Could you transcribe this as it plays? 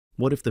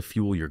What if the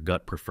fuel your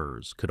gut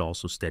prefers could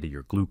also steady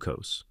your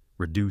glucose,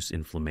 reduce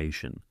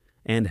inflammation,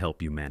 and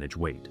help you manage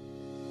weight?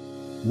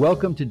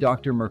 Welcome to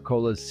Dr.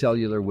 Mercola's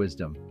Cellular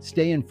Wisdom.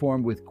 Stay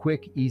informed with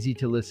quick,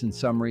 easy-to-listen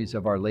summaries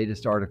of our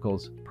latest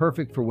articles,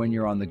 perfect for when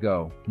you're on the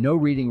go. No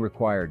reading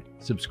required.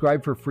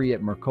 Subscribe for free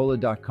at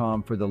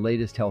mercola.com for the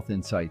latest health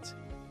insights.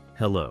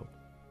 Hello,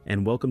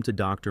 and welcome to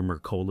Dr.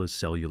 Mercola's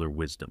Cellular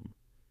Wisdom.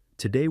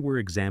 Today we're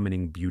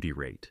examining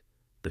butyrate,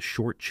 the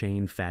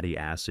short-chain fatty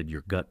acid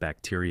your gut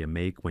bacteria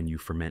make when you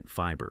ferment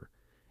fiber,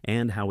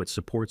 and how it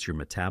supports your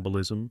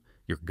metabolism,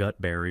 your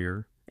gut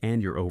barrier,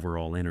 and your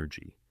overall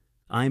energy.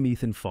 I'm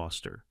Ethan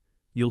Foster.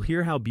 You'll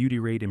hear how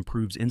butyrate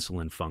improves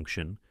insulin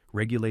function,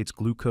 regulates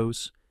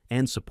glucose,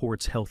 and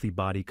supports healthy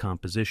body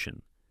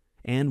composition,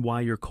 and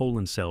why your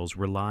colon cells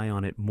rely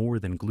on it more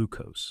than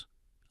glucose.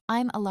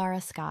 I'm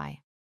Alara Sky.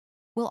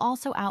 We'll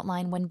also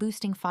outline when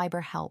boosting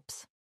fiber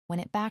helps, when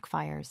it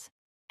backfires,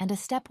 and a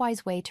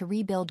stepwise way to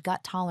rebuild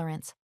gut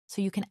tolerance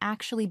so you can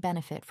actually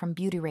benefit from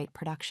butyrate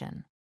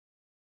production.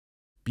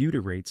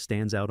 Butyrate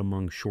stands out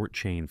among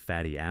short-chain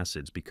fatty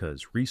acids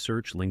because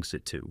research links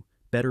it to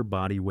better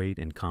body weight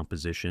and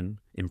composition,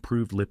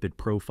 improved lipid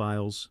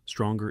profiles,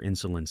 stronger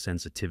insulin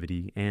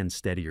sensitivity, and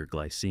steadier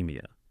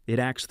glycemia. It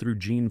acts through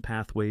gene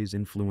pathways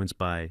influenced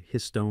by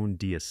histone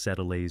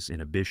deacetylase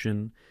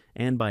inhibition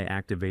and by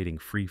activating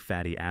free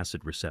fatty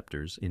acid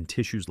receptors in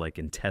tissues like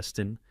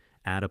intestine,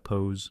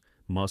 adipose,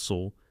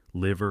 muscle,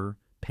 liver,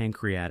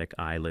 pancreatic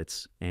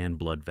islets, and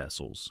blood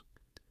vessels.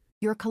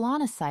 Your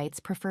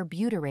colonocytes prefer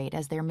butyrate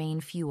as their main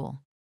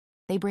fuel.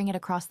 They bring it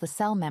across the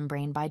cell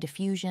membrane by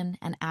diffusion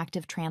and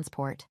active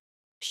transport,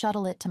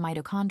 shuttle it to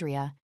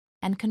mitochondria,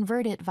 and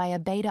convert it via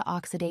beta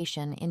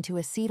oxidation into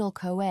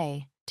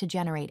acetyl-CoA to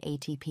generate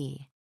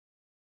ATP.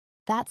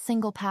 That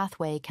single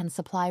pathway can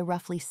supply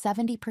roughly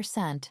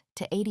 70%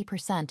 to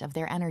 80% of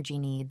their energy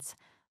needs,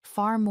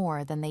 far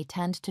more than they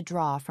tend to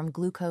draw from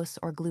glucose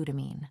or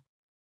glutamine.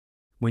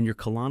 When your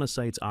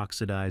colonocytes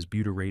oxidize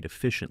butyrate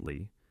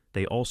efficiently,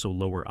 they also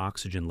lower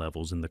oxygen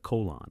levels in the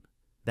colon.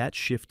 That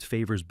shift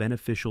favors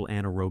beneficial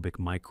anaerobic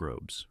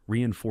microbes,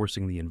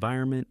 reinforcing the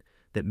environment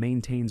that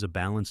maintains a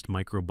balanced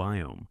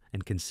microbiome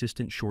and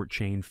consistent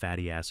short-chain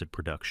fatty acid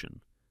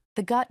production.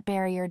 The gut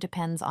barrier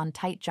depends on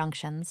tight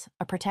junctions,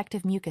 a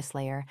protective mucus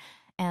layer,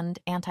 and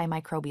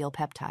antimicrobial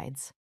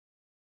peptides.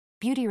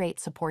 Butyrate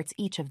supports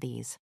each of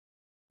these.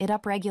 It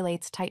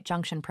upregulates tight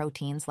junction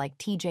proteins like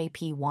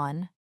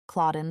TJP1,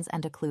 claudins,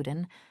 and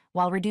occludin,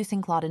 while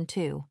reducing claudin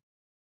 2,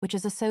 which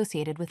is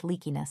associated with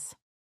leakiness.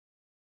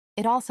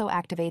 It also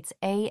activates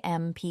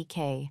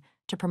AMPK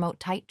to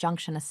promote tight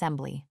junction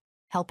assembly,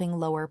 helping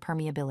lower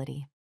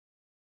permeability.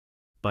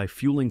 By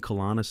fueling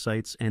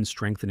colonocytes and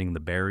strengthening the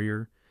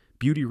barrier,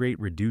 butyrate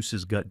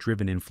reduces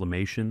gut-driven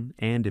inflammation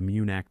and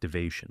immune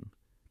activation.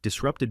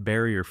 Disrupted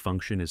barrier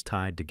function is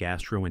tied to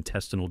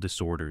gastrointestinal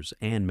disorders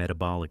and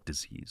metabolic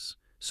disease,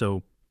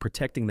 so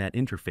protecting that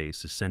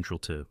interface is central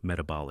to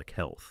metabolic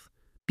health.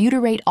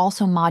 Butyrate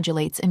also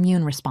modulates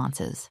immune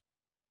responses.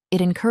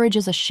 It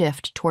encourages a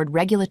shift toward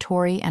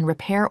regulatory and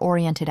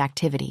repair-oriented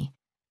activity,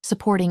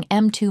 supporting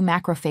M2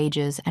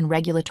 macrophages and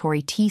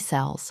regulatory T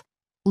cells,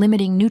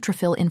 limiting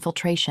neutrophil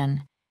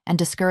infiltration, and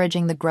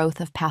discouraging the growth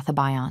of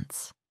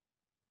pathobionts.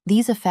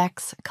 These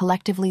effects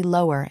collectively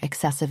lower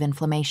excessive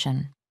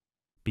inflammation.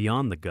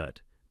 Beyond the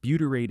gut,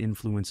 butyrate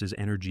influences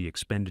energy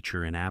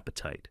expenditure and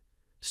appetite.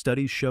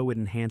 Studies show it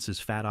enhances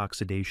fat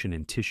oxidation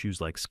in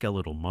tissues like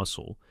skeletal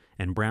muscle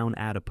and brown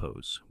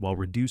adipose while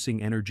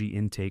reducing energy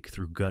intake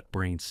through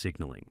gut-brain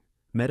signaling.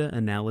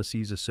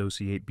 Meta-analyses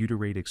associate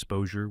butyrate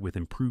exposure with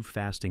improved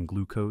fasting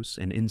glucose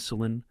and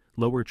insulin,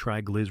 lower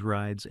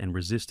triglycerides, and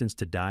resistance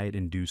to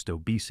diet-induced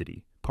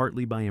obesity,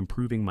 partly by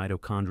improving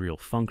mitochondrial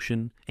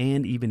function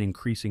and even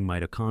increasing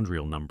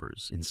mitochondrial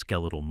numbers in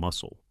skeletal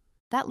muscle.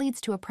 That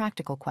leads to a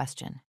practical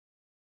question.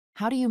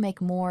 How do you make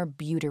more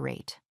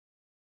butyrate?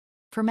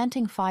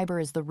 Fermenting fiber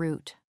is the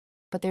root,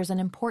 but there's an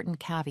important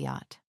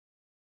caveat.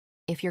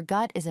 If your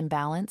gut is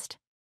imbalanced,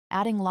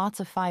 adding lots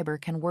of fiber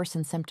can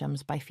worsen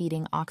symptoms by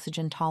feeding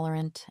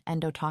oxygen-tolerant,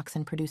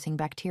 endotoxin-producing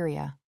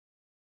bacteria.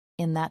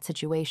 In that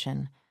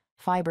situation,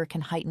 fiber can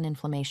heighten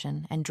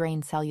inflammation and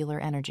drain cellular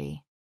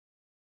energy.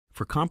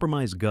 For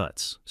compromised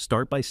guts,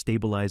 start by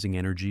stabilizing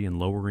energy and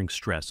lowering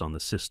stress on the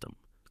system.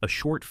 A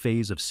short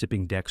phase of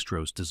sipping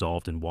dextrose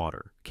dissolved in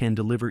water can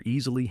deliver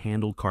easily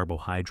handled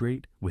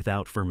carbohydrate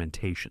without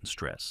fermentation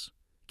stress.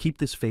 Keep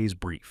this phase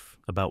brief,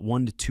 about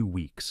 1 to 2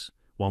 weeks,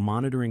 while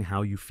monitoring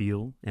how you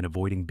feel and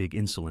avoiding big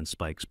insulin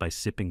spikes by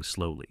sipping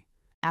slowly.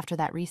 After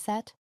that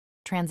reset,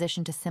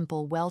 transition to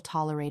simple,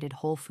 well-tolerated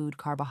whole food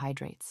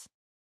carbohydrates.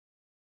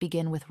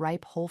 Begin with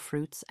ripe whole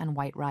fruits and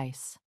white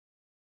rice.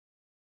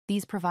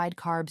 These provide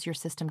carbs your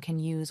system can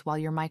use while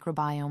your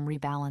microbiome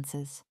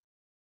rebalances.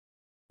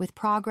 With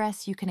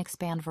progress, you can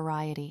expand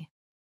variety.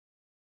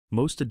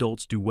 Most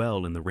adults do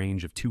well in the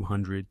range of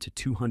 200 to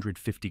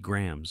 250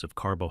 grams of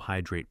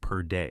carbohydrate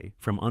per day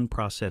from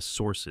unprocessed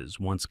sources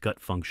once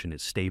gut function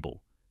is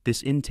stable.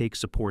 This intake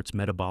supports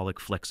metabolic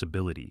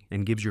flexibility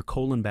and gives your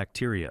colon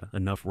bacteria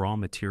enough raw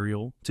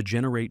material to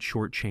generate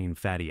short-chain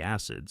fatty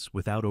acids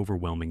without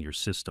overwhelming your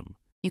system.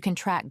 You can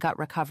track gut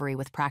recovery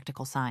with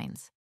practical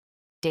signs.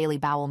 Daily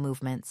bowel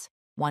movements,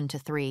 1 to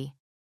 3,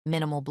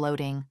 minimal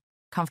bloating,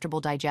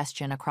 comfortable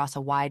digestion across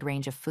a wide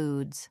range of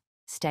foods,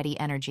 steady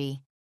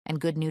energy,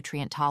 and good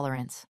nutrient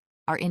tolerance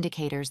are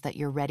indicators that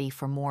you're ready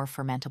for more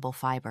fermentable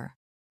fiber.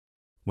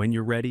 When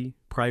you're ready,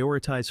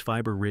 prioritize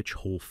fiber-rich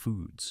whole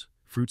foods.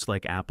 Fruits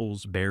like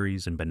apples,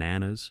 berries, and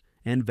bananas,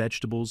 and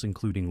vegetables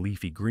including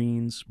leafy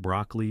greens,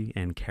 broccoli,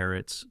 and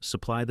carrots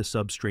supply the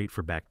substrate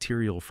for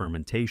bacterial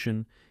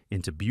fermentation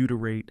into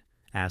butyrate,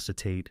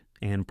 acetate,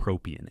 and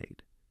propionate.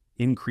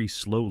 Increase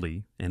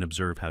slowly and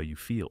observe how you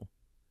feel.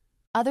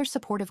 Other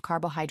supportive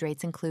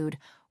carbohydrates include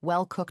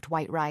well-cooked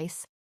white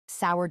rice,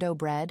 sourdough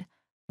bread,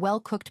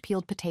 well-cooked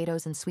peeled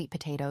potatoes and sweet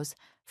potatoes,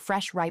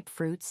 fresh ripe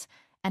fruits,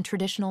 and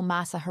traditional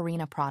masa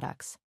harina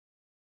products.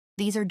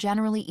 These are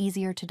generally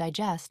easier to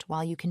digest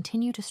while you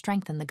continue to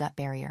strengthen the gut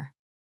barrier.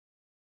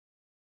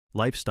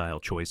 Lifestyle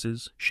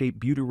choices shape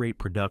butyrate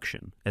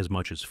production as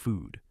much as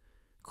food.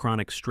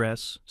 Chronic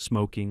stress,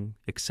 smoking,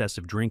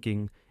 excessive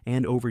drinking,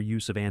 and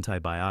overuse of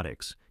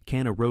antibiotics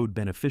can erode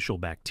beneficial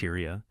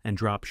bacteria and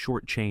drop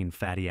short-chain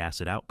fatty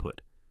acid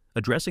output.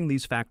 Addressing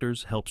these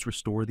factors helps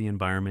restore the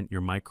environment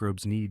your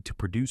microbes need to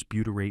produce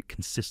butyrate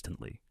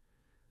consistently.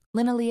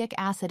 Linoleic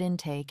acid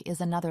intake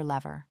is another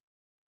lever.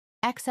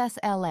 Excess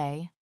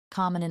LA,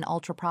 common in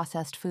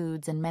ultra-processed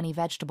foods and many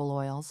vegetable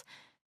oils,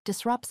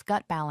 disrupts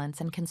gut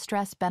balance and can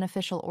stress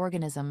beneficial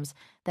organisms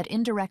that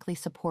indirectly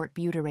support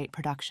butyrate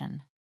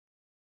production.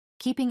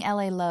 Keeping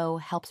LA low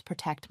helps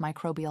protect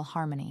microbial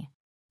harmony.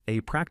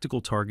 A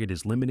practical target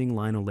is limiting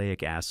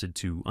linoleic acid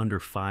to under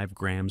 5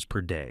 grams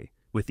per day,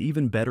 with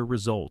even better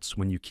results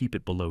when you keep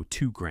it below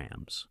 2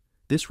 grams.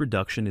 This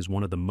reduction is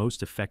one of the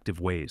most effective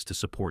ways to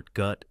support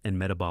gut and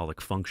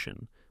metabolic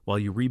function while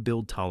you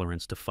rebuild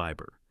tolerance to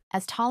fiber.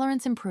 As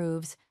tolerance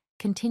improves,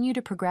 continue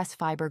to progress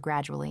fiber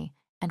gradually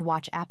and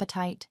watch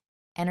appetite,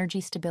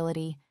 energy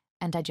stability,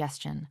 and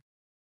digestion.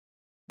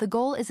 The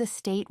goal is a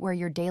state where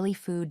your daily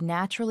food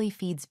naturally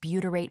feeds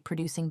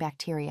butyrate-producing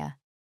bacteria.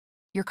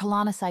 Your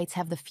colonocytes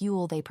have the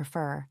fuel they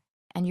prefer,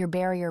 and your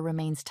barrier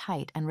remains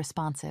tight and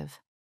responsive.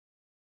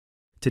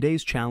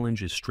 Today's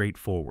challenge is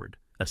straightforward.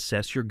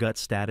 Assess your gut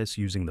status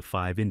using the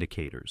 5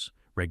 indicators: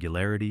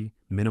 regularity,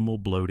 minimal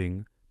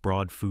bloating,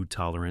 broad food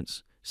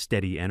tolerance,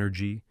 steady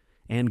energy,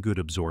 and good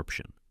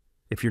absorption.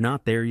 If you're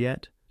not there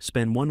yet,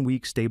 spend 1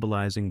 week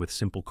stabilizing with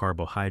simple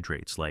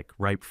carbohydrates like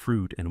ripe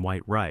fruit and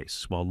white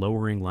rice while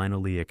lowering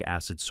linoleic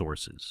acid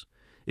sources.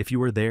 If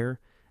you are there,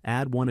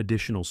 add 1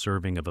 additional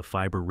serving of a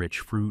fiber-rich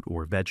fruit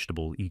or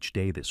vegetable each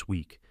day this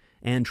week,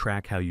 and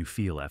track how you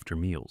feel after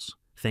meals.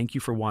 Thank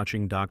you for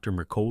watching Dr.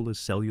 Mercola's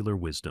Cellular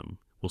Wisdom.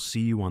 We'll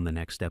see you on the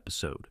next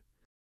episode.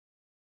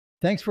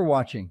 Thanks for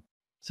watching.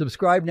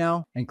 Subscribe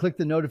now and click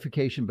the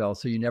notification bell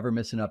so you never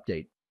miss an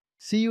update.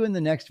 See you in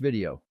the next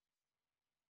video.